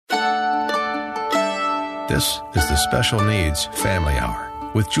This is the Special Needs Family Hour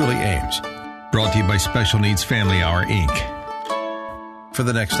with Julie Ames. Brought to you by Special Needs Family Hour, Inc. For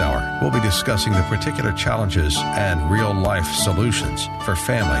the next hour, we'll be discussing the particular challenges and real-life solutions for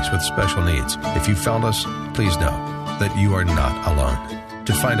families with special needs. If you found us, please know that you are not alone.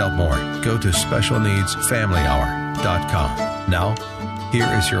 To find out more, go to specialneedsfamilyhour.com. Now, here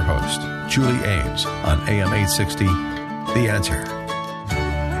is your host, Julie Ames, on AM 860, The Answer.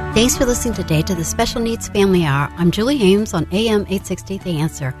 Thanks for listening today to the Special Needs Family Hour. I'm Julie Ames on AM 860, The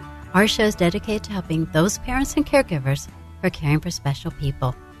Answer. Our show is dedicated to helping those parents and caregivers who are caring for special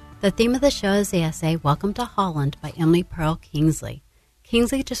people. The theme of the show is the essay, Welcome to Holland, by Emily Pearl Kingsley.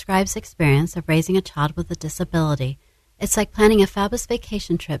 Kingsley describes the experience of raising a child with a disability. It's like planning a fabulous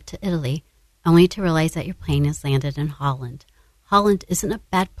vacation trip to Italy, only to realize that your plane has landed in Holland. Holland isn't a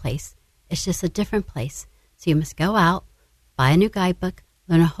bad place. It's just a different place. So you must go out, buy a new guidebook,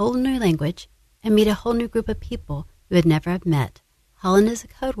 learn a whole new language, and meet a whole new group of people you would never have met. Holland is a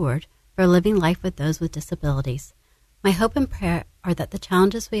code word for living life with those with disabilities. My hope and prayer are that the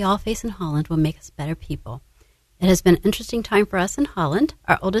challenges we all face in Holland will make us better people. It has been an interesting time for us in Holland.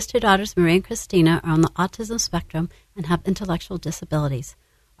 Our oldest two daughters, Maria and Christina, are on the autism spectrum and have intellectual disabilities.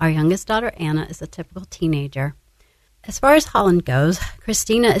 Our youngest daughter, Anna, is a typical teenager. As far as Holland goes,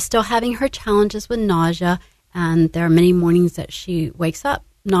 Christina is still having her challenges with nausea, and there are many mornings that she wakes up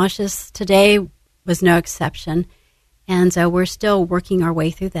nauseous. Today was no exception, and so we're still working our way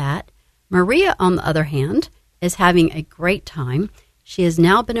through that. Maria, on the other hand, is having a great time. She has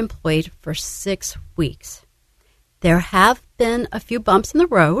now been employed for 6 weeks. There have been a few bumps in the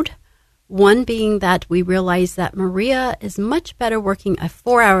road, one being that we realized that Maria is much better working a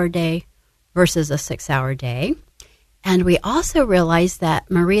 4-hour day versus a 6-hour day. And we also realized that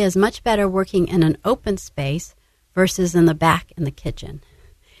Maria is much better working in an open space versus in the back in the kitchen.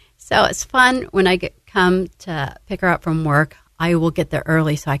 So it's fun when I come to pick her up from work. I will get there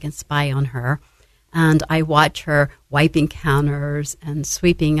early so I can spy on her. And I watch her wiping counters and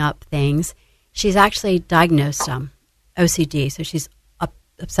sweeping up things. She's actually diagnosed OCD, so she's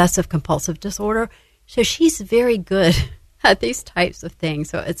obsessive compulsive disorder. So she's very good at these types of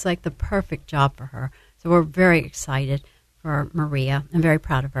things. So it's like the perfect job for her. So we're very excited for Maria. I'm very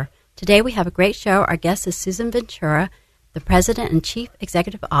proud of her. Today we have a great show. Our guest is Susan Ventura, the President and Chief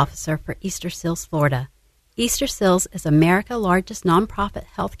Executive Officer for Easterseals, Florida. Easterseals is America's largest nonprofit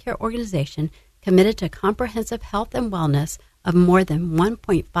healthcare organization committed to comprehensive health and wellness of more than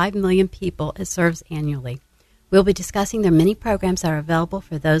 1.5 million people it serves annually. We'll be discussing their many programs that are available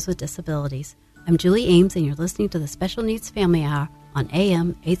for those with disabilities. I'm Julie Ames, and you're listening to the Special Needs Family Hour on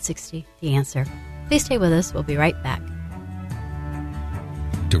AM 860, The Answer. Please stay with us. We'll be right back.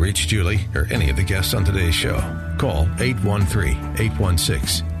 To reach Julie or any of the guests on today's show, call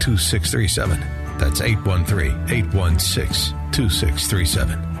 813-816-2637. That's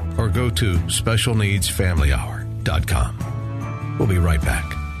 813-816-2637. Or go to specialneedsfamilyhour.com. We'll be right back.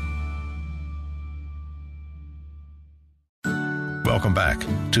 Welcome back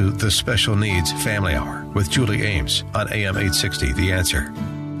to the Special Needs Family Hour with Julie Ames on AM 860, The Answer.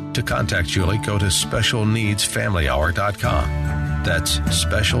 To contact Julie, go to specialneedsfamilyhour.com. That's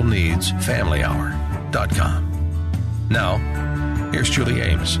specialneedsfamilyhour.com. Now, here's Julie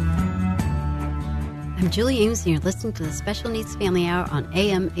Ames. I'm Julie Ames, and you're listening to the Special Needs Family Hour on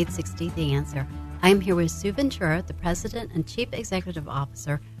AM 860, The Answer. I am here with Sue Ventura, the President and Chief Executive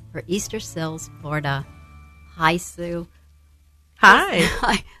Officer for Easterseals, Florida. Hi, Sue.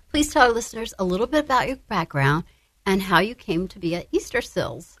 Hi. Please tell our listeners a little bit about your background and how you came to be at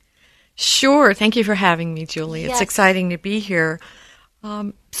Easterseals. Sure. Thank you for having me, Julie. Yes. It's exciting to be here.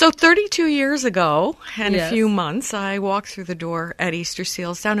 So 32 years ago and a few months, I walked through the door at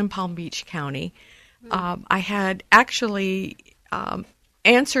Easterseals down in Palm Beach County. I had actually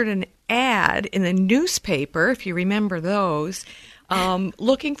answered an ad in the newspaper, if you remember those,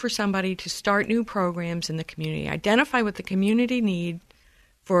 looking for somebody to start new programs in the community, identify what the community need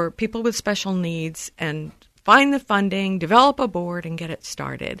for people with special needs, and find the funding, develop a board, and get it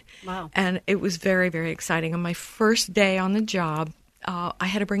started. Wow. And it was very, very exciting. On my first day on the job, I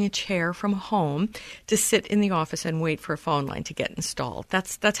had to bring a chair from home to sit in the office and wait for a phone line to get installed.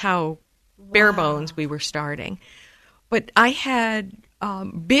 That's how bare bones we were starting. But I had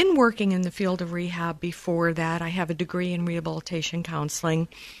been working in the field of rehab before that. I have a degree in rehabilitation counseling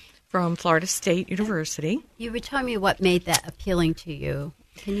from Florida State University. You were telling me what made that appealing to you.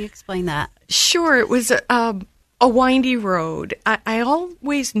 Can you explain that? Sure. It was a windy road. I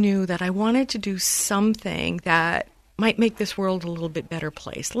always knew that I wanted to do something that might make this world a little bit better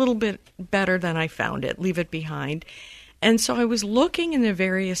place, a little bit better than I found it, leave it behind. And so I was looking in the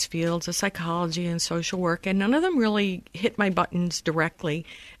various fields of psychology and social work, and none of them really hit my buttons directly.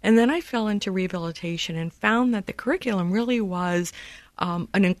 And then I fell into rehabilitation and found that the curriculum really was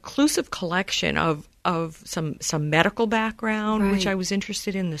an inclusive collection of some medical background, Right. which I was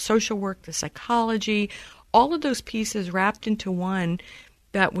interested in, the social work, the psychology, all of those pieces wrapped into one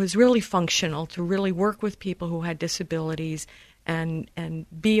that was really functional to really work with people who had disabilities and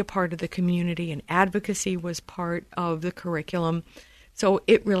be a part of the community, and advocacy was part of the curriculum. So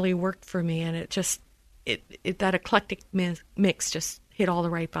it really worked for me, and that eclectic mix just hit all the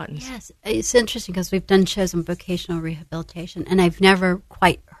right buttons. Yes, it's interesting because we've done shows on vocational rehabilitation, and I've never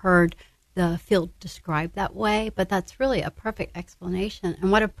quite heard the field described that way, but that's really a perfect explanation,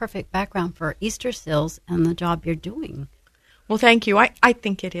 and what a perfect background for Easterseals and the job you're doing. Well, thank you. I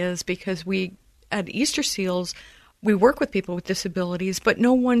think it is, because we, at Easterseals, we work with people with disabilities, but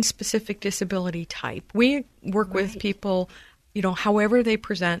no one specific disability type. We work with people, however they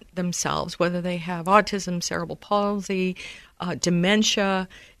present themselves, whether they have autism, cerebral palsy, dementia.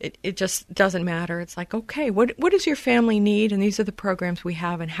 It just doesn't matter. It's like, okay, what does your family need? And these are the programs we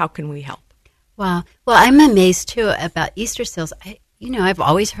have, and how can we help? Wow. Well, I'm amazed, too, about Easterseals. I've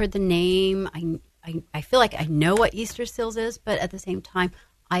always heard the name. I feel like I know what Easterseals is, but at the same time,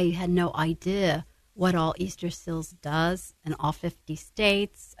 I had no idea what all Easterseals does in all 50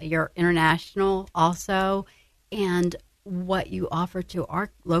 states. You're international also, and what you offer to our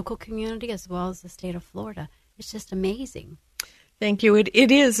local community as well as the state of Florida. It's just amazing. Thank you.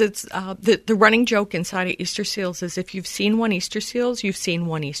 It is. It's the running joke inside of Easterseals is if you've seen one Easterseals, you've seen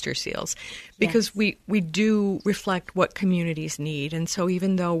one Easterseals, because Yes. we do reflect what communities need. And so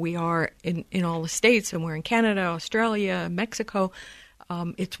even though we are in all the states, and we're in Canada, Australia, Mexico,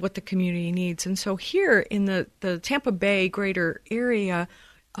 it's what the community needs. And so here in the Tampa Bay greater area,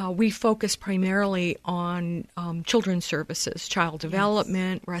 we focus primarily on children's services, child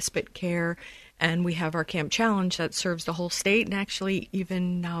development, respite care, and we have our Camp Challenge that serves the whole state, and actually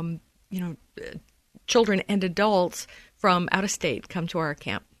even children and adults from out of state come to our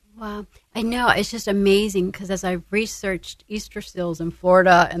camp. Wow. I know. It's just amazing because as I've researched Easterseals in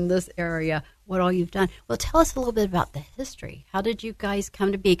Florida and this area, what all you've done. Well, tell us a little bit about the history. How did you guys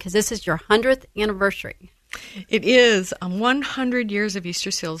come to be? Because this is your 100th anniversary. It is 100 years of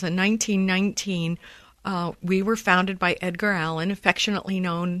Easterseals. In 1919, we were founded by Edgar Allen, affectionately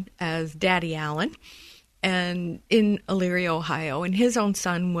known as Daddy Allen, and in Elyria, Ohio. And his own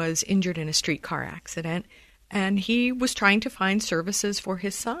son was injured in a streetcar accident. And he was trying to find services for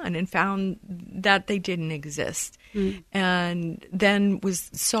his son and found that they didn't exist. Mm. And then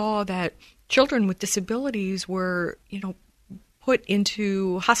saw that children with disabilities were, put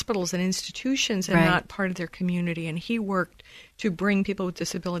into hospitals and institutions and not part of their community. And he worked to bring people with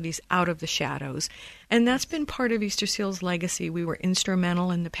disabilities out of the shadows. And that's been part of Easterseals' legacy. We were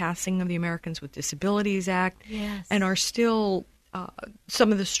instrumental in the passing of the Americans with Disabilities Act, and are still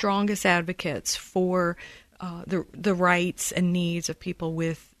some of the strongest advocates for the rights and needs of people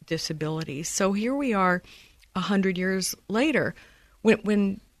with disabilities. So here we are 100 years later.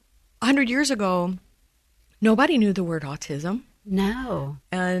 When 100 years ago, nobody knew the word autism. No.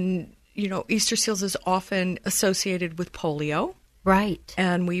 And, Easterseals is often associated with polio. Right.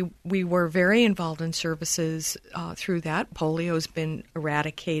 And we were very involved in services through that. Polio has been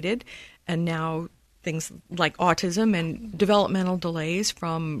eradicated, and now things like autism and developmental delays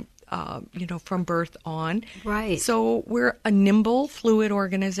from birth on. Right. So we're a nimble, fluid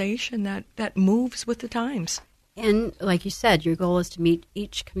organization that moves with the times. And like you said, your goal is to meet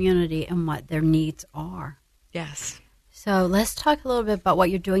each community and what their needs are. Yes. So let's talk a little bit about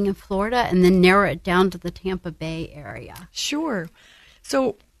what you're doing in Florida and then narrow it down to the Tampa Bay area. Sure.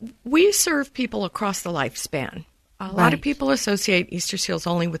 So we serve people across the lifespan. A lot of people associate Easterseals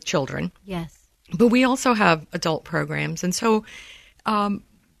only with children. Yes. But we also have adult programs. And so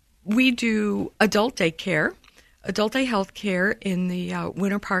we do adult day care, adult day health care in the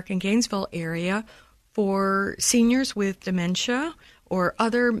Winter Park and Gainesville area for seniors with dementia or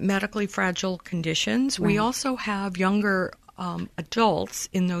other medically fragile conditions. Right. We also have younger adults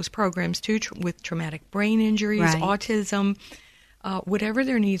in those programs too, with traumatic brain injuries, autism, whatever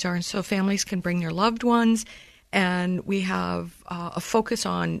their needs are. And so families can bring their loved ones. And we have a focus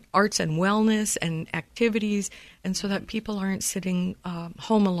on arts and wellness and activities, and so that people aren't sitting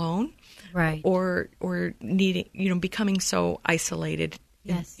home alone, or needing, becoming so isolated.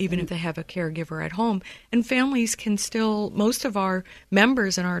 Yes, even if they have a caregiver at home. And families can still, most of our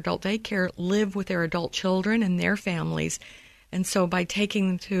members in our adult daycare live with their adult children and their families. And so by taking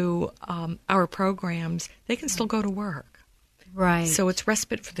them to our programs, they can still go to work. Right. So it's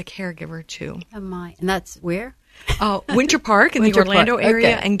respite for the caregiver, too. Oh, my. And that's where? Winter Park in the Orlando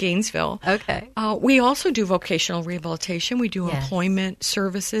area and Gainesville. Okay. We also do vocational rehabilitation. We do employment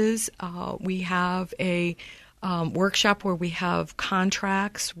services. We have a workshop where we have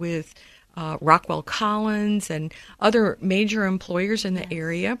contracts with Rockwell Collins and other major employers in the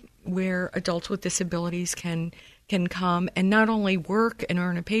area where adults with disabilities can come and not only work and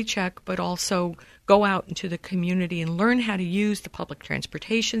earn a paycheck, but also go out into the community and learn how to use the public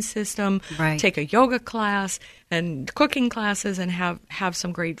transportation system, take a yoga class and cooking classes and have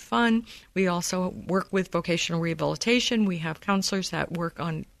some great fun. We also work with vocational rehabilitation. We have counselors that work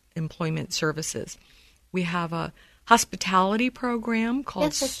on employment services. We have a hospitality program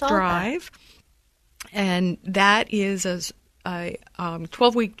called Strive, and that is a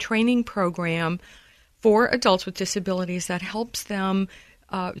 12-week training program for adults with disabilities that helps them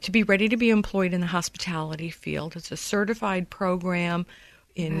to be ready to be employed in the hospitality field. It's a certified program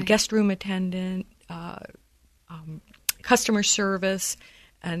in guest room attendant, customer service,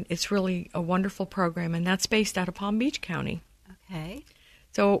 and it's really a wonderful program, and that's based out of Palm Beach County. Okay.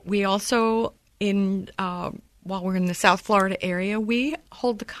 So we also, while we're in the South Florida area, we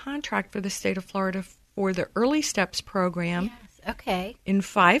hold the contract for the state of Florida for the Early Steps program in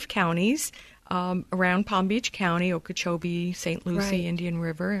 5 counties. Around Palm Beach County, Okeechobee, St. Lucie, Indian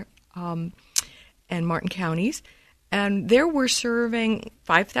River, and Martin counties. And there we're serving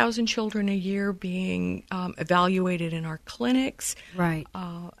 5,000 children a year being evaluated in our clinics,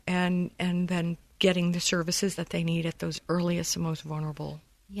 and then getting the services that they need at those earliest and most vulnerable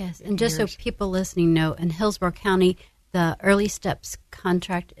Yes, and just so people listening know, in Hillsborough County, the Early Steps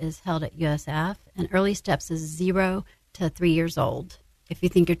contract is held at USF, and Early Steps is 0 to 3 years old. If you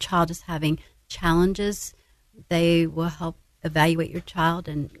think your child is having challenges, they will help evaluate your child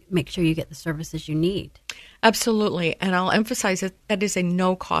and make sure you get the services you need. Absolutely, and I'll emphasize that that is a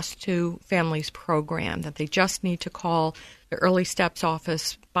no-cost to families program, that they just need to call the Early Steps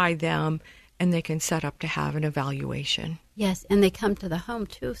office by them, and they can set up to have an evaluation. Yes, and they come to the home,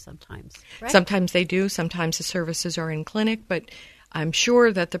 too, sometimes. Right? Sometimes they do. Sometimes the services are in clinic, but I'm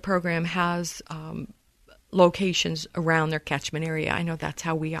sure that the program has locations around their catchment area. I know that's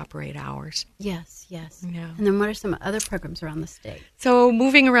how we operate ours. Yes, yes. Yeah. And then what are some other programs around the state? So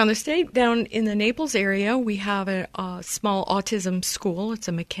moving around the state, down in the Naples area, we have a small autism school. It's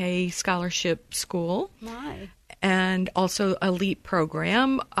a McKay Scholarship School. My. And also a LEAP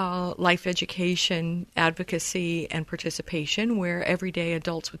program, life education, advocacy, and participation, where everyday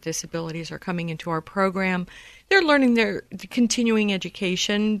adults with disabilities are coming into our program. They're learning their continuing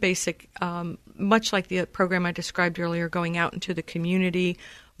education, basic, much like the program I described earlier, going out into the community,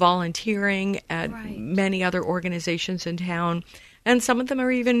 volunteering at many other organizations in town. And some of them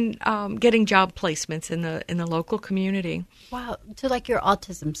are even getting job placements in the local community. Wow. So like your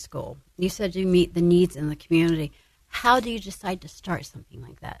autism school, you said you meet the needs in the community. How do you decide to start something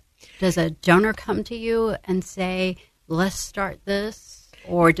like that? Does a donor come to you and say, let's start this?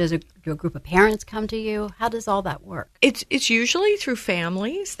 Or does a group of parents come to you? How does all that work? It's usually through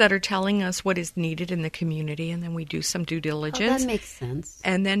families that are telling us what is needed in the community, and then we do some due diligence. Oh, that makes sense.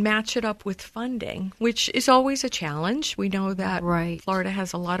 And then match it up with funding, which is always a challenge. We know that Florida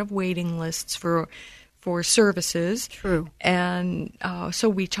has a lot of waiting lists for services. True. And so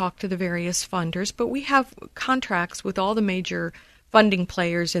we talk to the various funders, but we have contracts with all the major funding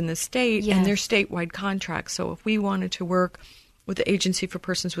players in the state, and they're statewide contracts. So if we wanted to work with the Agency for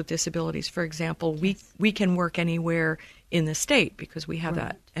Persons with Disabilities, for example, we can work anywhere in the state because we have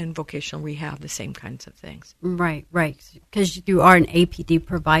that, and vocational rehab, the same kinds of things. Right, because you are an APD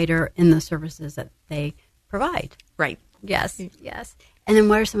provider in the services that they provide. Right. Yes. And then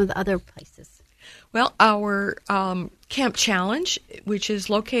what are some of the other places? Well, our Camp Challenge, which is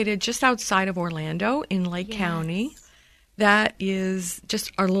located just outside of Orlando in Lake County, that is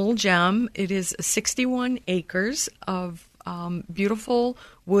just our little gem. It is 61 acres of beautiful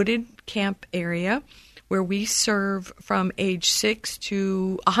wooded camp area where we serve from age 6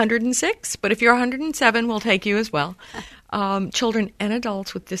 to 106, but if you're 107, we'll take you as well, children and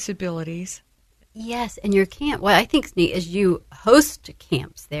adults with disabilities. Yes, and your camp, what I think is neat is you host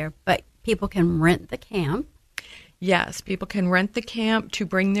camps there, but people can rent the camp. Yes, people can rent the camp to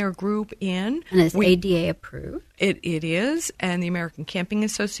bring their group in. And it's ADA approved? It is, and the American Camping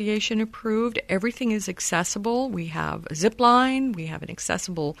Association approved. Everything is accessible. We have a zip line. We have an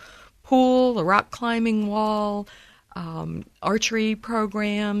accessible pool, a rock climbing wall, archery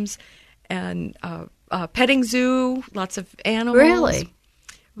programs, and a petting zoo, lots of animals. Really?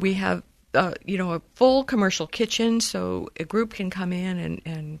 We have a full commercial kitchen, so a group can come in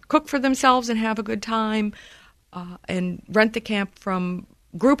and cook for themselves and have a good time. And rent the camp from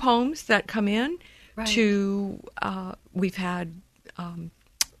group homes that come in. to we've had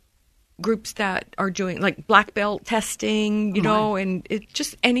groups that are doing like black belt testing, you know, and it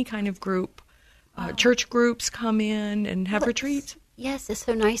just any kind of group. Church groups come in and have retreats. Yes, it's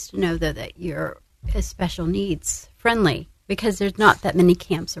so nice to know, though, that you're special needs friendly, because there's not that many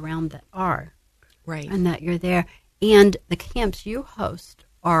camps around that are. Right. And that you're there. And the camps you host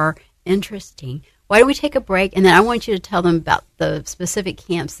are interesting. Why don't we take a break, and then I want you to tell them about the specific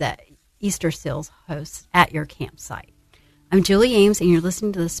camps that Easterseals hosts at your campsite. I'm Julie Ames, and you're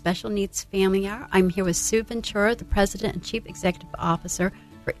listening to the Special Needs Family Hour. I'm here with Sue Ventura, the President and Chief Executive Officer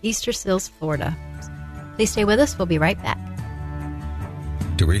for Easterseals, Florida. Please stay with us. We'll be right back.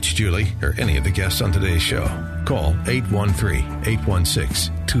 To reach Julie or any of the guests on today's show, call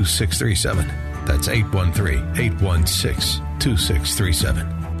 813-816-2637. That's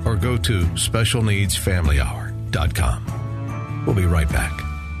 813-816-2637. Or go to specialneedsfamilyhour.com. We'll be right back.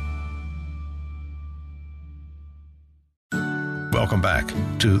 Welcome back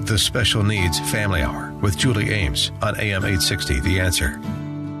to the Special Needs Family Hour with Julie Ames on AM 860, The Answer.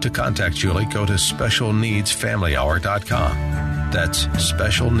 To contact Julie, go to specialneedsfamilyhour.com. That's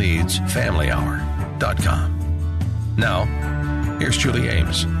specialneedsfamilyhour.com. Now, here's Julie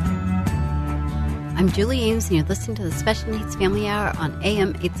Ames. I'm Julie Ames, and you're listening to the Special Needs Family Hour on AM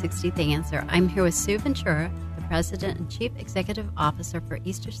 860, The Answer. I'm here with Sue Ventura, the President and Chief Executive Officer for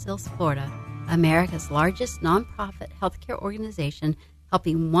Easterseals, Florida, America's largest nonprofit healthcare organization,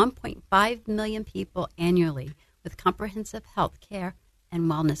 helping 1.5 million people annually with comprehensive health care and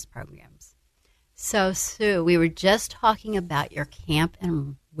wellness programs. So, Sue, we were just talking about your camp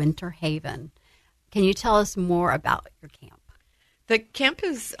in Winter Haven. Can you tell us more about your camp? The camp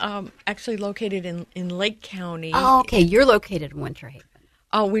is actually located in Lake County. Oh, okay. You're located in Winter Haven.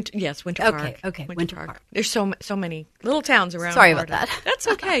 Oh, Winter Park. Okay, Winter Park. There's so many little towns around. Sorry Florida. about that. That's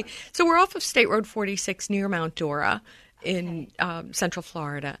okay. So we're off of State Road 46 near Mount Dora in Central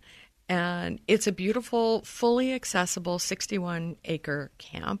Florida. And it's a beautiful, fully accessible 61-acre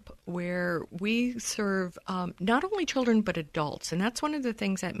camp where we serve not only children but adults. And that's one of the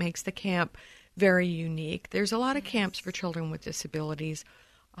things that makes the camp very unique. There's a lot of camps for children with disabilities,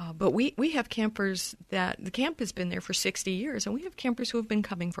 but we have campers that the camp has been there for 60 years, and we have campers who have been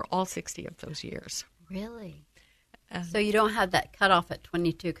coming for all 60 of those years. Really? So you don't have that cutoff at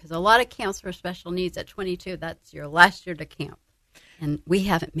 22, because a lot of camps for special needs at 22, that's your last year to camp. And we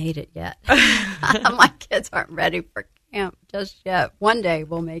haven't made it yet. My kids aren't ready for camp just yet. One day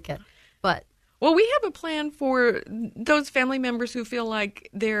we'll make it. But well, we have a plan for those family members who feel like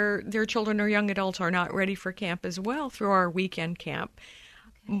their children or young adults are not ready for camp as well through our weekend camp.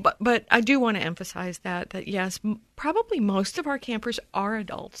 Okay. But I do want to emphasize that yes, probably most of our campers are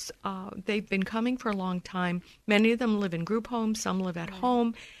adults. They've been coming for a long time. Many of them live in group homes. Some live at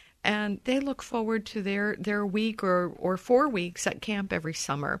home. And they look forward to their week or 4 weeks at camp every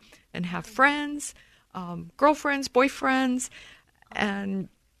summer and have friends, girlfriends, boyfriends, and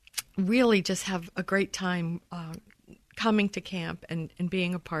really just have a great time coming to camp and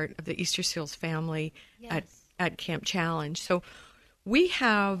being a part of the Easterseals family at Camp Challenge. So we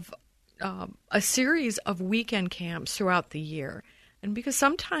have a series of weekend camps throughout the year. And because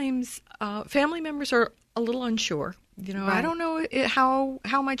sometimes family members are a little unsure. You know, right. I don't know how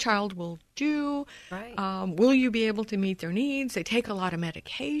my child will do. Right. Will you be able to meet their needs? They take a lot of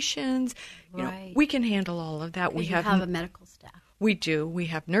medications. You know, we can handle all of that. We have a medical staff. We do. We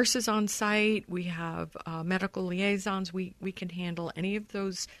have nurses on site. We have medical liaisons. We can handle any of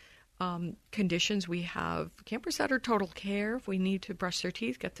those conditions. We have campers that are total care. If we need to brush their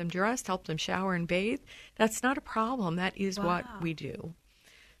teeth, get them dressed, help them shower and bathe, that's not a problem. That is what we do.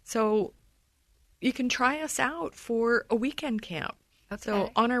 So you can try us out for a weekend camp. Okay. So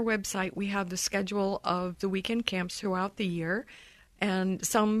on our website, we have the schedule of the weekend camps throughout the year. And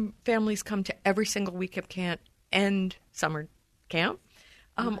some families come to every single weekend camp and summer camp,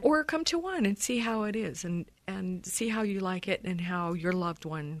 or come to one and see how it is and see how you like it and how your loved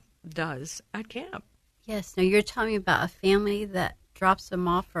one does at camp. Yes. Now, you're telling me about a family that drops them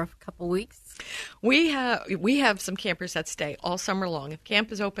off for a couple weeks? We have some campers that stay all summer long. If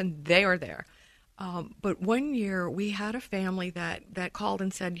camp is open, they are there. But one year we had a family that called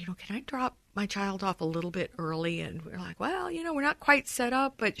and said, can I drop my child off a little bit early? And we're like, well, we're not quite set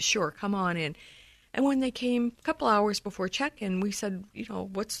up, but sure, come on in. And when they came a couple hours before check-in, we said,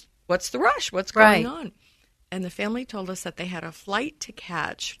 what's the rush? What's going on? And the family told us that they had a flight to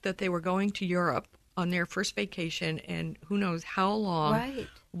catch, that they were going to Europe on their first vacation, and who knows how long,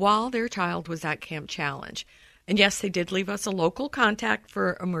 while their child was at Camp Challenge. And yes, they did leave us a local contact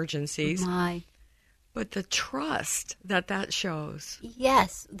for emergencies. but the trust that shows.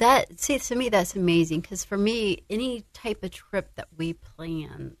 Yes, to me that's amazing, because for me, any type of trip that we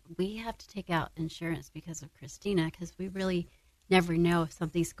plan, we have to take out insurance because of Christina, because we really never know if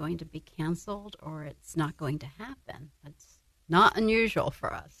something's going to be canceled or it's not going to happen. That's not unusual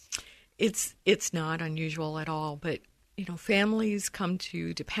for us. It's not unusual at all, but families come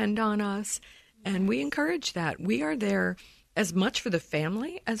to depend on us, and we encourage that. We are there as much for the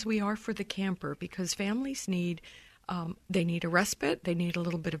family as we are for the camper, because families need a respite. They need a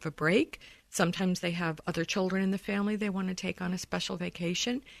little bit of a break. Sometimes they have other children in the family they want to take on a special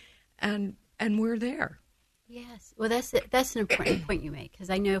vacation, and we're there. Yes. Well, that's an important point you make, because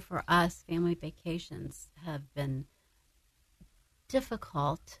I know for us, family vacations have been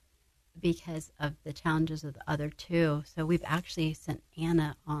difficult because of the challenges of the other two. So we've actually sent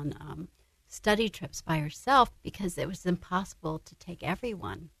Anna on study trips by herself because it was impossible to take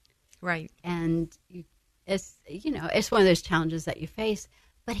everyone. Right. And it's one of those challenges that you face.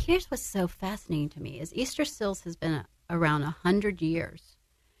 But here's what's so fascinating to me is Easterseals has been around 100 years.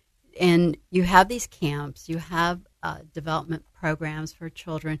 And you have these camps, you have development programs for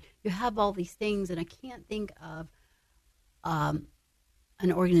children, you have all these things, and I can't think of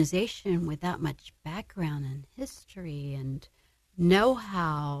an organization with that much background and history and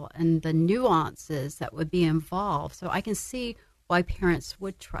know-how and the nuances that would be involved. So I can see why parents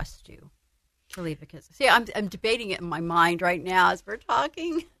would trust you to leave a kid. See, I'm debating it in my mind right now as we're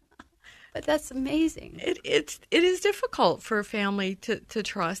talking. But that's amazing. It is difficult for a family to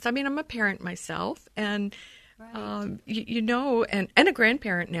trust. I mean, I'm a parent myself, and right. And a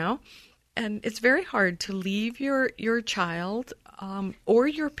grandparent now, and it's very hard to leave your child or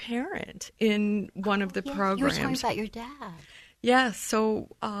your parent in one of the programs. You were talking about your dad. Yes. So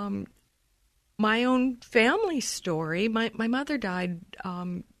my own family story. My mother died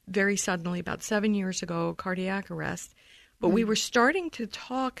very suddenly about 7 years ago, cardiac arrest. But we were starting to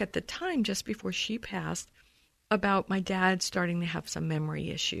talk at the time, just before she passed, about my dad starting to have some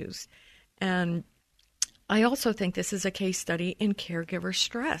memory issues. And I also think this is a case study in caregiver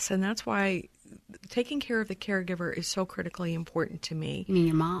stress. And that's why taking care of the caregiver is so critically important to me. You mean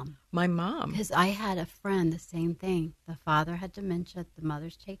your mom? My mom. Because I had a friend, the same thing. The father had dementia, the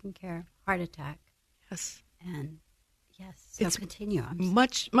mother's taking care of heart attack. Yes. And yes, so it's continue.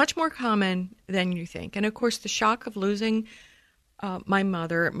 Much more common than you think. And, of course, the shock of losing my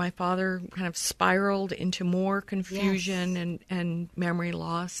mother, my father kind of spiraled into more confusion and memory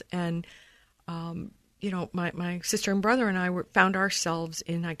loss. And, my sister and brother and I found ourselves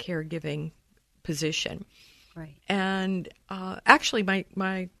in a caregiving position. Right. And actually,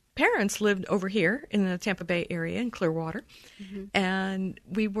 my parents lived over here in the Tampa Bay area in Clearwater. Mm-hmm. And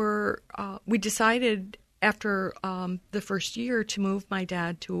we decided after the first year to move my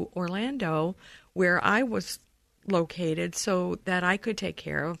dad to Orlando, where I was located, so that I could take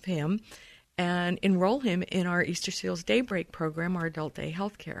care of him and enroll him in our Easterseals Daybreak program, our adult day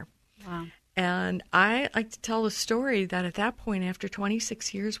health care. Wow. And I like to tell the story that at that point, after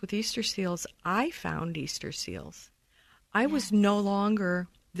 26 years with Easterseals, I found Easterseals. I was no longer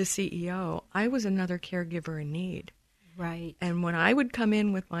the CEO. I was another caregiver in need. Right. And when I would come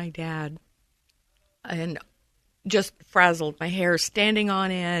in with my dad, and just frazzled, my hair standing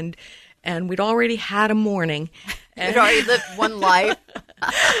on end, and we'd already had a morning. You'd already lived one life.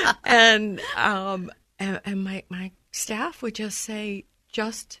 and my staff would just say,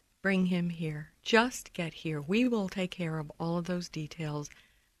 just bring him here. Just get here. We will take care of all of those details.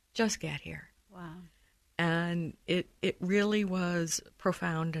 Just get here. Wow. And it really was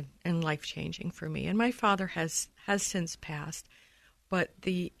profound and life-changing for me. And my father has since passed. But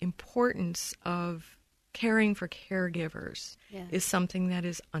the importance of caring for caregivers is something that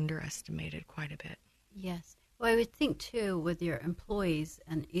is underestimated quite a bit. Yes. Well, I would think, too, with your employees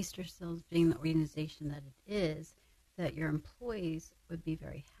and Easterseals being the organization that it is, that your employees would be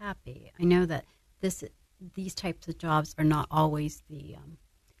very happy. I know that these types of jobs are not always the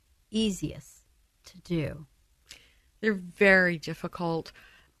easiest to do. They're very difficult,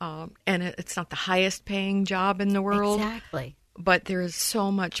 and it's not the highest paying job in the world. Exactly. But there is so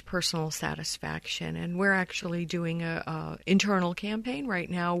much personal satisfaction, and we're actually doing a internal campaign right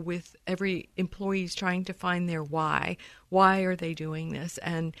now with every employee's trying to find their why. Why are they doing this?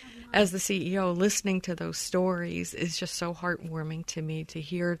 And as the CEO, listening to those stories is just so heartwarming to me to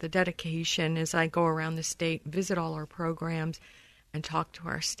hear the dedication as I go around the state, visit all our programs, and talk to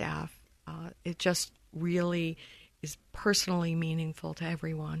our staff. It just really is personally meaningful to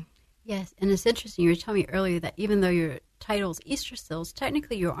everyone. Yes, and it's interesting. You were telling me earlier that even though your title's Easterseals,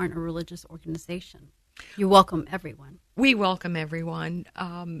 technically you aren't a religious organization. You welcome everyone. We welcome everyone.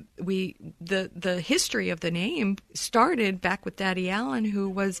 The history of the name started back with Daddy Allen, who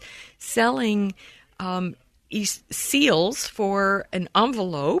was selling seals for an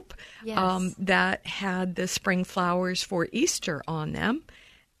envelope that had the spring flowers for Easter on them.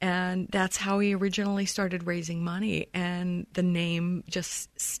 And that's how he originally started raising money. And the name just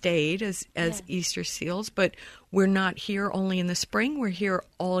stayed as Easterseals. But we're not here only in the spring. We're here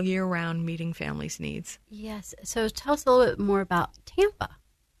all year round meeting families' needs. Yes. So tell us a little bit more about Tampa,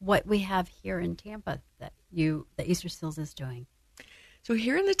 what we have here in Tampa that Easterseals is doing. So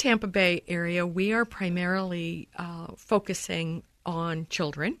here in the Tampa Bay area, we are primarily focusing on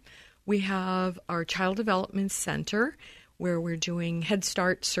children. We have our Child Development Center, where we're doing Head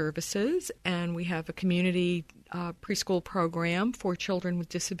Start services, and we have a community preschool program for children with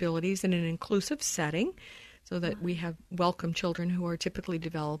disabilities in an inclusive setting, so that we have welcome children who are typically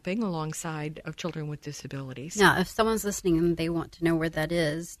developing alongside of children with disabilities. Now, if someone's listening and they want to know where that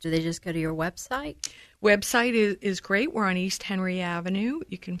is, do they just go to your website? Website is great. We're on East Henry Avenue.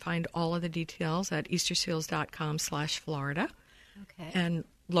 You can find all of the details at easterseals.com/Florida. Okay. And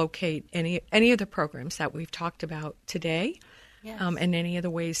locate any of the programs that we've talked about today, and any of the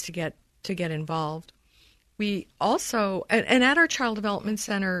ways to get involved. We also, and at our Child Development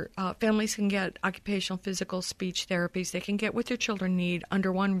Center, families can get occupational, physical, speech therapies. They can get what their children need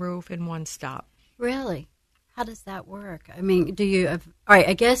under one roof in one stop. Really? How does that work? I mean, do you have, all right,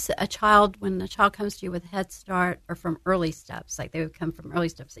 I guess when a child comes to you with Head Start or from early steps, like they would come from early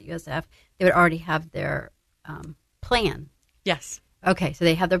steps at USF, they would already have their plan. Yes. Okay, so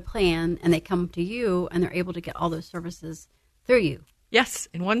they have their plan, and they come to you, and they're able to get all those services through you. Yes,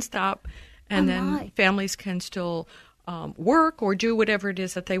 in one stop, and then families can still work or do whatever it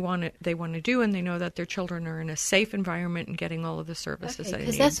is that they want to do, and they know that their children are in a safe environment and getting all of the services they need.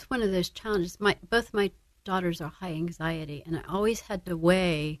 Because that's one of those challenges. Both my daughters are high anxiety, and I always had to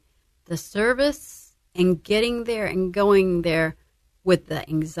weigh the service and getting there and going there with the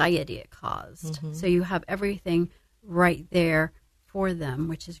anxiety it caused. Mm-hmm. So you have everything right there for them,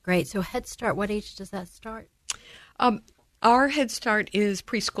 which is great. So Head Start, what age does that start? Our Head Start is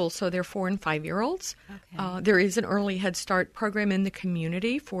preschool, so they're 4 and 5-year-olds. Okay. There is an early Head Start program in the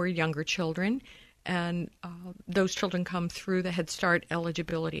community for younger children, and those children come through the Head Start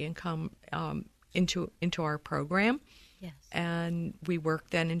eligibility and come into our program. Yes. And we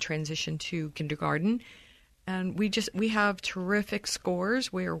work then in transition to kindergarten. And we have terrific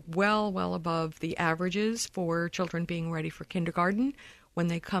scores. We're well above the averages for children being ready for kindergarten when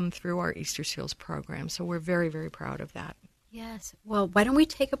they come through our Easterseals program. So we're very, very proud of that. Yes. Well, why don't we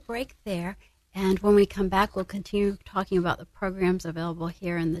take a break there? And when we come back, we'll continue talking about the programs available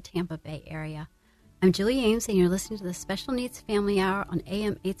here in the Tampa Bay area. I'm Julie Ames, and you're listening to the Special Needs Family Hour on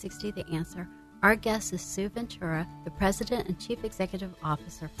AM 860 The Answer. Our guest is Sue Ventura, the President and Chief Executive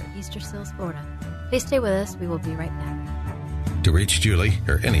Officer for Easterseals, Florida. Please stay with us. We will be right back. To reach Julie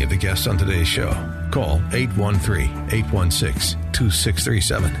or any of the guests on today's show, call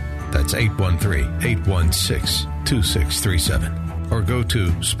 813-816-2637. That's 813-816-2637. Or go to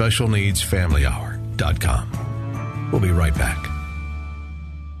specialneedsfamilyhour.com. We'll be right back.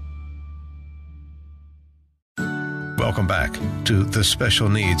 Welcome back to the Special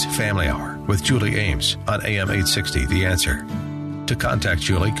Needs Family Hour with Julie Ames on AM 860 The Answer. To contact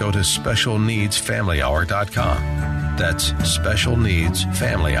Julie, go to specialneedsfamilyhour.com. That's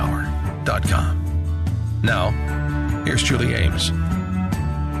specialneedsfamilyhour.com. Now, here's Julie Ames.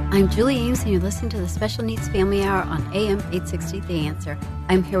 I'm Julie Ames, and you're listening to the Special Needs Family Hour on AM 860 The Answer.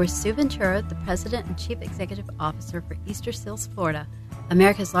 I'm here with Sue Ventura, the President and Chief Executive Officer for Easterseals, Florida,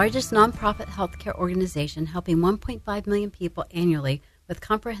 America's largest nonprofit healthcare organization, helping 1.5 million people annually with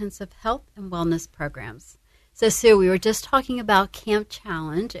comprehensive health and wellness programs. So, Sue, we were just talking about Camp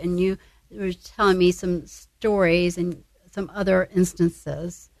Challenge, and you were telling me some stories and some other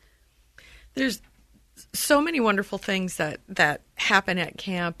instances. There's so many wonderful things that happen at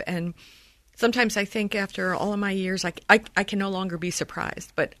camp, and sometimes I think after all of my years, I can no longer be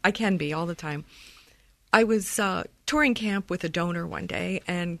surprised, but I can be all the time. I was touring camp with a donor one day,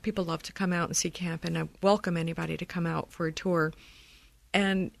 and people love to come out and see camp, and I welcome anybody to come out for a tour.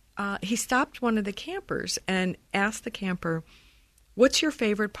 And he stopped one of the campers and asked the camper, "What's your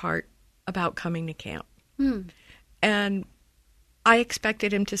favorite part about coming to camp?" And I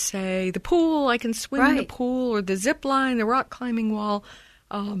expected him to say, "The pool, I can swim in the pool," or the zip line, the rock climbing wall,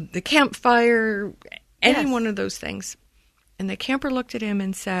 the campfire, any one of those things. And the camper looked at him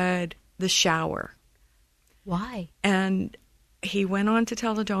and said, "The shower." Why? And he went on to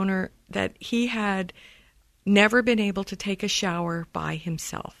tell the donor that he had never been able to take a shower by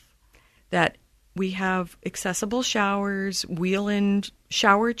himself, that We have accessible showers, wheel-in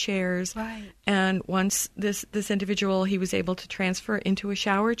shower chairs. Right. And once this individual, he was able to transfer into a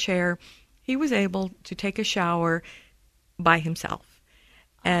shower chair, he was able to take a shower by himself.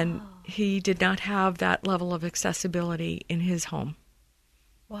 And he did not have that level of accessibility in his home.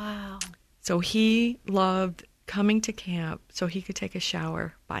 Wow. So he loved coming to camp so he could take a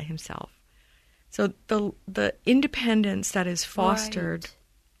shower by himself. So the independence that is fostered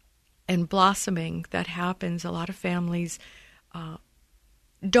and blossoming that happens, a lot of families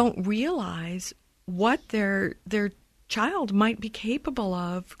don't realize what their child might be capable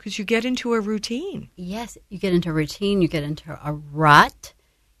of because you get into a routine. Yes, you get into a routine, you get into a rut,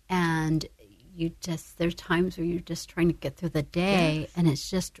 and there's times where you're just trying to get through the day, and it's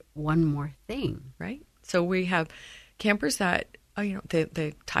just one more thing. Right. So we have campers that,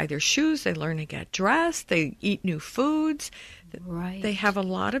 they tie their shoes, they learn to get dressed, they eat new foods. Right. They have a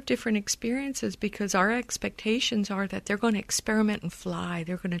lot of different experiences because our expectations are that they're going to experiment and fly.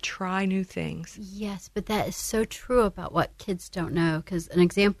 They're going to try new things. Yes, but that is so true about what kids don't know. Because an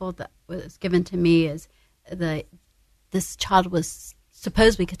example that was given to me is this child was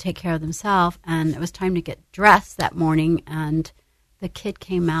supposedly could take care of themselves, and it was time to get dressed that morning, and the kid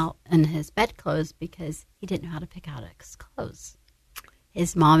came out in his bedclothes because he didn't know how to pick out his clothes.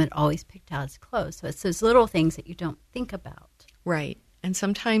 His mom had always picked out his clothes. So it's those little things that you don't think about. Right. And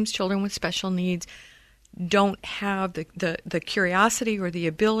sometimes children with special needs don't have the curiosity or the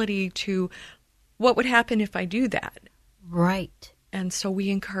ability to, what would happen if I do that? Right. And so we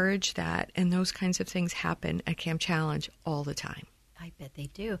encourage that, and those kinds of things happen at Camp Challenge all the time. I bet they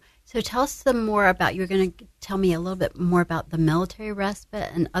do. So tell us some more about, you're going to tell me a little bit more about the military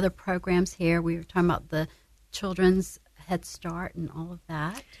respite and other programs here. We were talking about the Children's Head Start and all of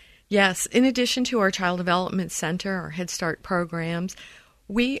that. Yes. In addition to our Child Development Center, our Head Start programs,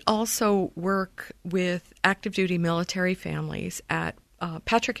 we also work with active duty military families at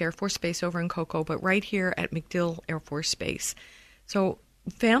Patrick Air Force Base over in Cocoa, but right here at MacDill Air Force Base. So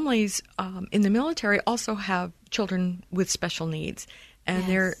families in the military also have children with special needs, and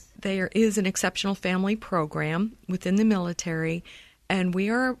there is an exceptional family program within the military, and we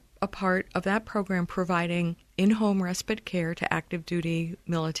are a part of that program providing in-home respite care to active duty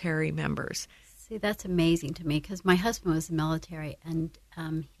military members. See, that's amazing to me because my husband was in the military, and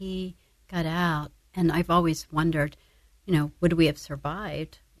he got out, and I've always wondered, would we have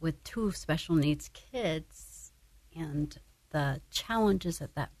survived with two special needs kids and the challenges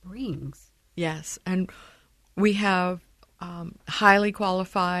that brings? Yes, and we have highly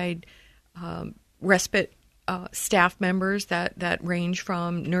qualified respite staff members that range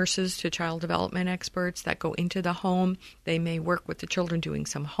from nurses to child development experts that go into the home. They may work with the children doing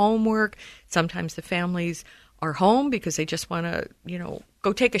some homework. Sometimes the families are home because they just want to,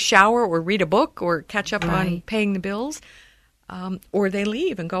 go take a shower or read a book or catch up on paying the bills. Or they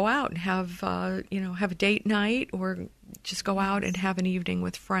leave and go out and have a date night or just go out and have an evening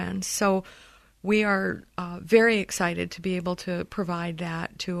with friends. So we are very excited to be able to provide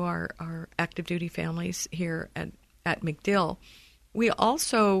that to our active duty families here at MacDill. We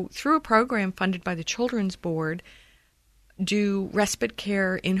also, through a program funded by the Children's Board, do respite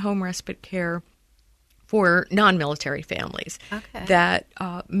care, in-home respite care for non-military families that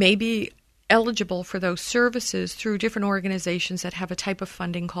may be eligible for those services through different organizations that have a type of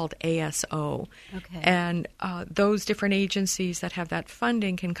funding called ASO. And those different agencies that have that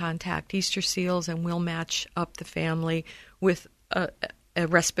funding can contact Easterseals, and we'll match up the family with a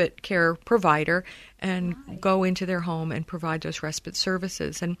respite care provider and go into their home and provide those respite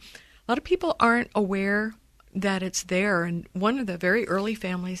services. And a lot of people aren't aware that it's there. And one of the very early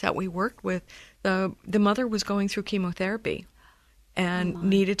families that we worked with, the mother was going through chemotherapy and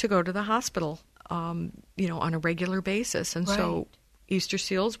needed to go to the hospital, on a regular basis. And so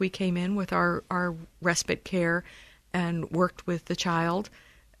Easterseals, we came in with our respite care and worked with the child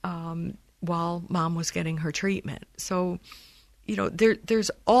while mom was getting her treatment. So,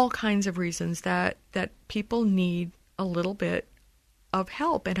 there's all kinds of reasons that people need a little bit of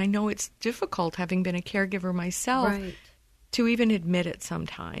help. And I know it's difficult, having been a caregiver myself, to even admit it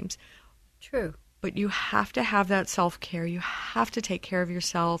sometimes. True. But you have to have that self-care. You have to take care of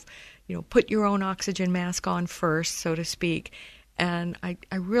yourself. Put your own oxygen mask on first, so to speak. And I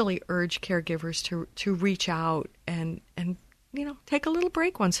really urge caregivers to reach out and take a little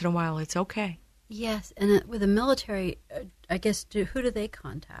break once in a while. It's okay. Yes, and with the military, I guess, who do they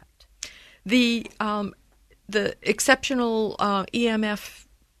contact? The exceptional EMF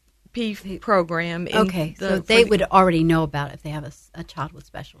program. So they would already know about it if they have a child with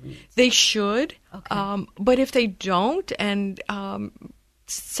special needs. They should. Okay. But if they don't, and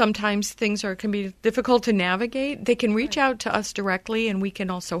sometimes things can be difficult to navigate, they can reach out to us directly, and we can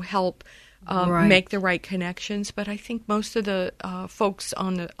also help make the right connections. But I think most of the folks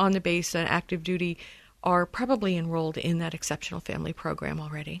on the base and active duty are probably enrolled in that exceptional family program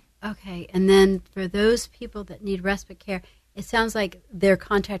already. Okay, and then for those people that need respite care, it sounds like they're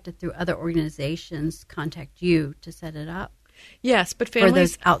contacted through other organizations, contact you to set it up. Yes, but families or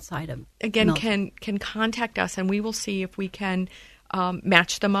those outside of again can contact us, and we will see if we can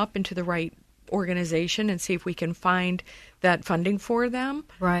match them up into the right organization and see if we can find that funding for them.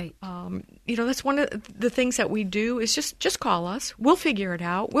 Right. That's one of the things that we do is just call us. We'll figure it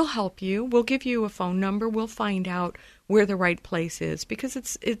out. We'll help you. We'll give you a phone number. We'll find out where the right place is, because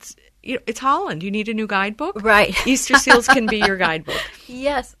it's Holland. You need a new guidebook. Right. Easterseals can be your guidebook.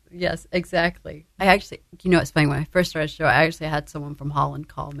 Yes, exactly. I actually, it's funny, when I first started the show, I actually had someone from Holland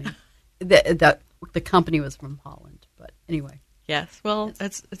call me. The company was from Holland, but anyway. Yes, well,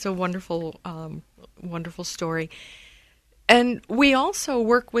 it's a wonderful, wonderful story. And we also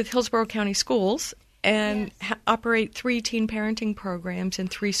work with Hillsborough County Schools and operate 3 teen parenting programs in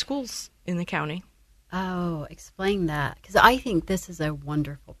 3 schools in the county. Oh, explain that, because I think this is a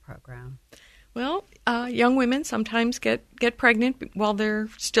wonderful program. Well, young women sometimes get pregnant while they're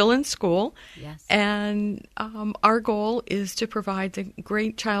still in school. Yes. And our goal is to provide the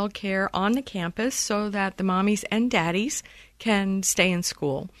great child care on the campus so that the mommies and daddies can stay in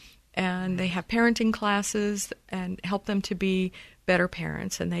school. And they have parenting classes and help them to be better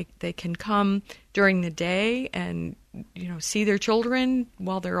parents. And they can come during the day and, see their children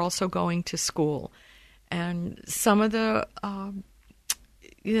while they're also going to school. And some of the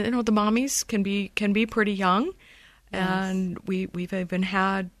the mommies can be pretty young, yes. And we've even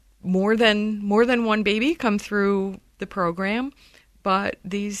had more than one baby come through the program. But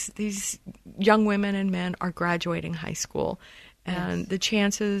these young women and men are graduating high school, and yes. The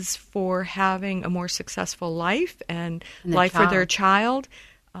chances for having a more successful life and life for their child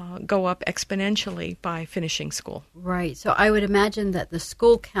go up exponentially by finishing school. Right. So I would imagine that the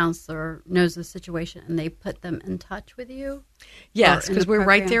school counselor knows the situation and they put them in touch with you? Yes, because we're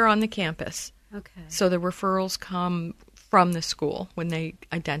right there on the campus. Okay. So the referrals come from the school when they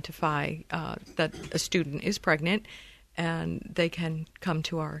identify that a student is pregnant, and they can come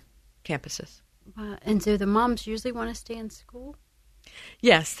to our campuses. And do the moms usually want to stay in school?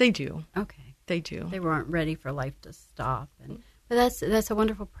 Yes, they do. Okay. They do. They weren't ready for life to stop. But that's a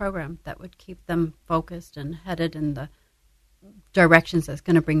wonderful program that would keep them focused and headed in the directions that's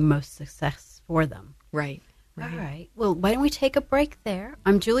going to bring most success for them. Right. All right. Well, why don't we take a break there?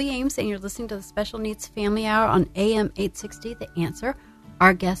 I'm Julie Ames, and you're listening to the Special Needs Family Hour on AM 860, The Answer.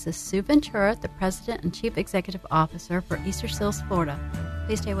 Our guest is Sue Ventura, the President and Chief Executive Officer for Easterseals, Florida.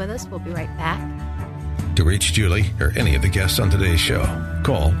 Please stay with us. We'll be right back. To reach Julie or any of the guests on today's show,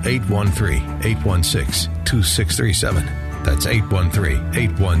 call 813-816-2637. That's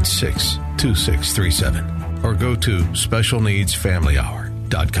 813-816-2637. Or go to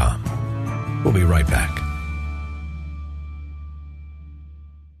specialneedsfamilyhour.com. We'll be right back.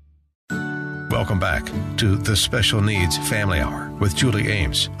 Welcome back to the Special Needs Family Hour with Julie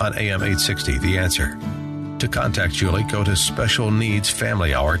Ames on AM 860, The Answer. To contact Julie, go to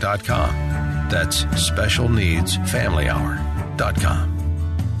specialneedsfamilyhour.com. That's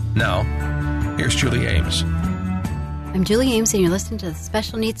specialneedsfamilyhour.com. Now, here's Julie Ames. I'm Julie Ames, and you're listening to the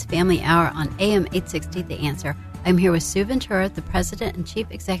Special Needs Family Hour on AM 860, The Answer. I'm here with Sue Ventura, the President and Chief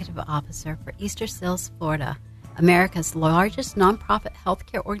Executive Officer for Easterseals, Florida, America's largest nonprofit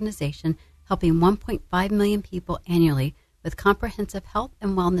healthcare organization, helping 1.5 million people annually with comprehensive health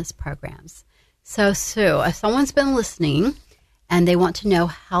and wellness programs. So, Sue, if someone's been listening and they want to know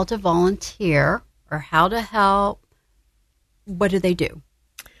how to volunteer or how to help, what do they do?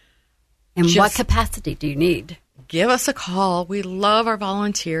 And what capacity do you need? Give us a call. We love our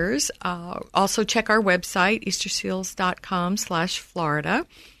volunteers. Also check our website, easterseals.com/Florida.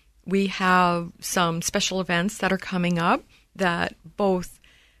 We have some special events that are coming up that both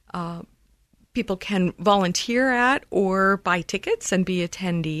people can volunteer at or buy tickets and be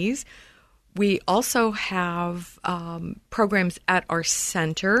attendees. We also have programs at our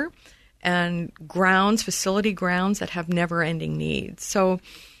center and facility grounds that have never-ending needs. So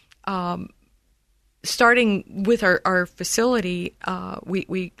starting with our facility,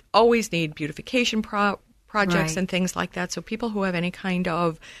 we always need beautification projects and things like that. So people who have any kind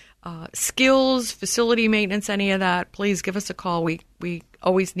of skills, facility maintenance, any of that, please give us a call. We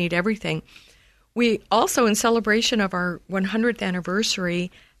always need everything. We also, in celebration of our 100th anniversary,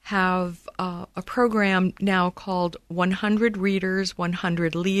 have a program now called 100 Readers,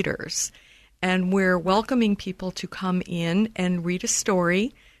 100 Leaders. and we're welcoming people to come in and read a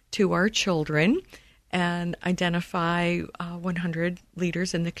story to our children and identify 100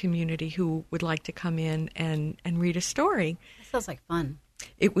 leaders in the community who would like to come in and read a story. That sounds like fun.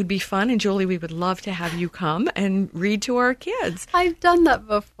 It would be fun, and Julie, we would love to have you come and read to our kids. I've done that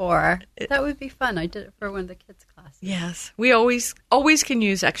before. That would be fun. I did it for one of the kids' classes. Yes. We always can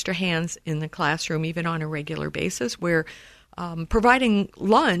use extra hands in the classroom, even on a regular basis. We're providing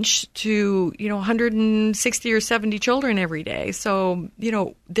lunch to 160 or 70 children every day. So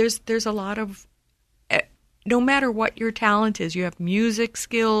there's a lot of, no matter what your talent is, you have music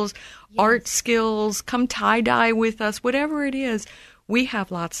skills, art skills, come tie-dye with us, whatever it is, we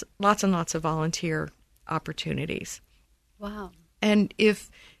have lots and lots of volunteer opportunities. Wow. And if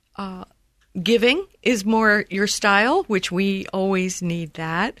giving is more your style, which we always need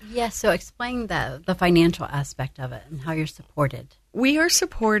that. Yes, so explain the financial aspect of it and how you're supported. We are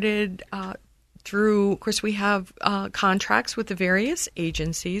supported through, of course, we have contracts with the various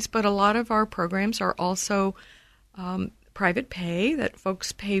agencies, but a lot of our programs are also private pay, that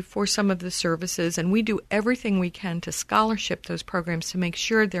folks pay for some of the services, and we do everything we can to scholarship those programs to make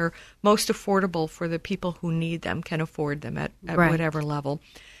sure they're most affordable for the people who need them, can afford them at whatever level.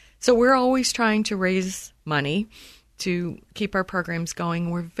 So we're always trying to raise money to keep our programs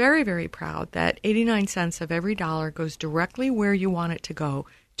going. We're very, very proud that 89 cents of every dollar goes directly where you want it to go,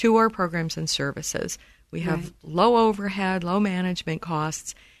 to our programs and services. We have low overhead, low management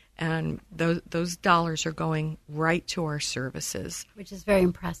costs, and those dollars are going right to our services. Which is very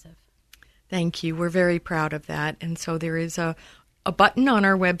impressive. Thank you. We're very proud of that. And so there is a button on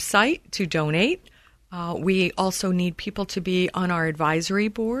our website to donate. We also need people to be on our advisory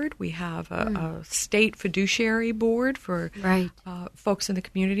board. We have a state fiduciary board for folks in the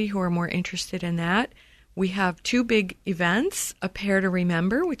community who are more interested in that. We have two big events, A Pair to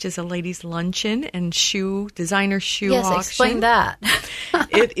Remember, which is a ladies' luncheon and designer shoe auction. Yes, explain that.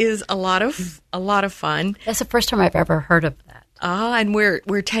 It is a lot of fun. That's the first time I've ever heard of that. And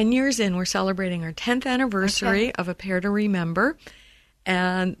we're 10 years in. We're celebrating our 10th anniversary of A Pair to Remember.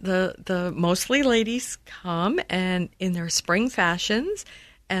 And the mostly ladies come and in their spring fashions,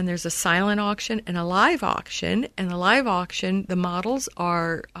 and there's a silent auction and a live auction. And the live auction, the models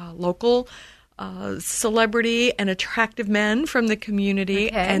are local celebrity and attractive men from the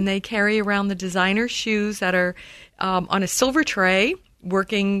community, and they carry around the designer shoes that are on a silver tray,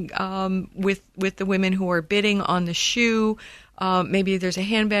 working with the women who are bidding on the shoe. Maybe there's a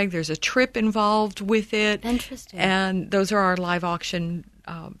handbag, there's a trip involved with it. Interesting. And those are our live auction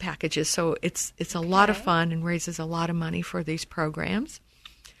packages. So it's a lot of fun and raises a lot of money for these programs.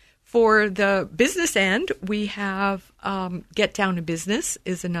 For the business end, we have Get Down to Business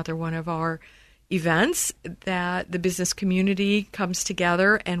is another one of our events that the business community comes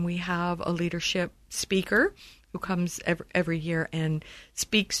together, and we have a leadership speaker who comes every year and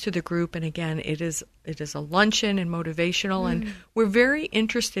speaks to the group. And again, it is a luncheon and motivational, and we're very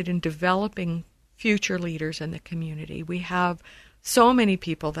interested in developing future leaders in the community. We have so many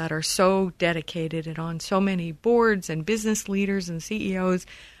people that are so dedicated and on so many boards and business leaders and CEOs,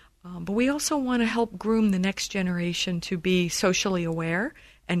 but we also want to help groom the next generation to be socially aware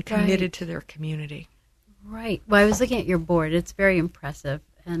and committed to their community. Right. Well, I was looking at your board. It's very impressive,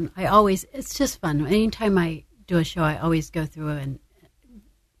 and it's just fun. Anytime I do a show, I always go through and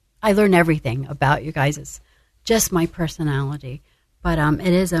I learn everything about you guys. It's just my personality, but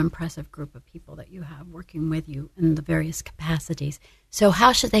it is an impressive group of people that you have working with you in the various capacities. So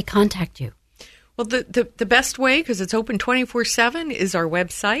how should they contact you? Well, the best way, because it's open 24/7, is our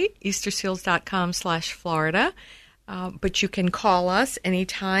website, Easterseals.com/Florida. But you can call us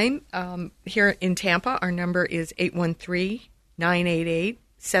anytime. Here in Tampa, our number is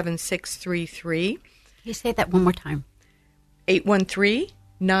 813-988-7633. Can you say that one more time?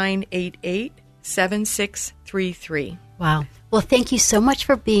 813-988-7633. Wow. Well, thank you so much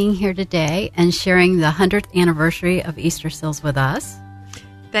for being here today and sharing the 100th anniversary of Easterseals with us.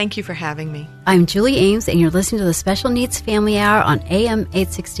 Thank you for having me. I'm Julie Ames, and you're listening to the Special Needs Family Hour on AM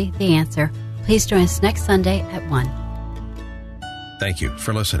 860, The Answer. Please join us next Sunday at 1. Thank you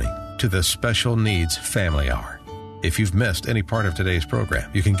for listening to the Special Needs Family Hour. If you've missed any part of today's program,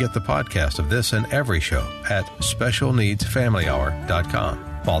 you can get the podcast of this and every show at specialneedsfamilyhour.com.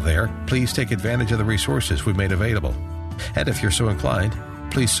 While there, please take advantage of the resources we've made available. And if you're so inclined,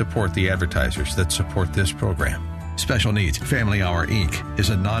 please support the advertisers that support this program. Special Needs Family Hour, Inc. is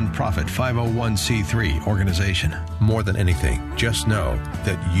a nonprofit 501c3 organization. More than anything, just know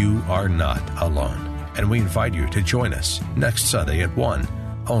that you are not alone. And we invite you to join us next Sunday at 1,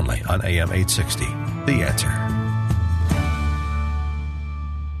 only on AM 860. The Answer.